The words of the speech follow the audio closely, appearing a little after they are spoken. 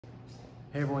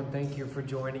Hey everyone, thank you for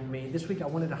joining me. This week I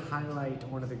wanted to highlight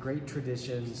one of the great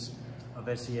traditions of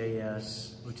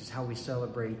SEAS, which is how we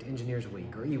celebrate Engineers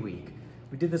Week or E-Week.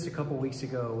 We did this a couple weeks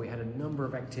ago. We had a number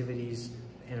of activities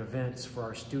and events for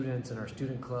our students and our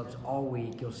student clubs all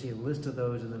week. You'll see a list of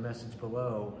those in the message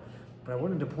below. But I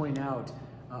wanted to point out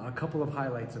a couple of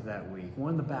highlights of that week.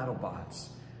 One, the BattleBots.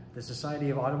 The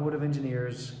Society of Automotive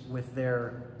Engineers, with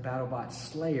their BattleBot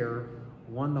Slayer,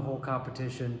 won the whole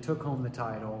competition, took home the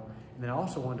title. And then I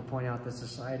also wanted to point out the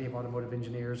Society of Automotive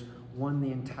Engineers won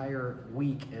the entire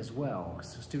week as well.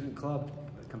 So student clubs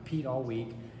compete all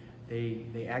week.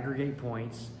 They aggregate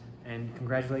points, and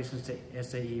congratulations to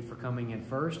SAE for coming in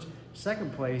first.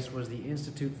 Second place was the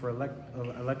Institute for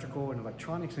Electrical and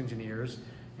Electronics Engineers,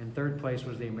 and third place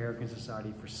was the American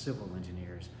Society for Civil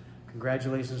Engineers.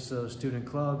 Congratulations to those student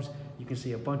clubs. You can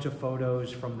see a bunch of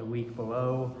photos from the week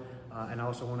below. And I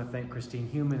also want to thank Christine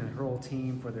Human and her whole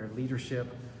team for their leadership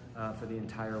for the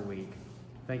entire week.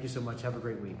 Thank you so much. Have a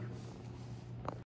great week.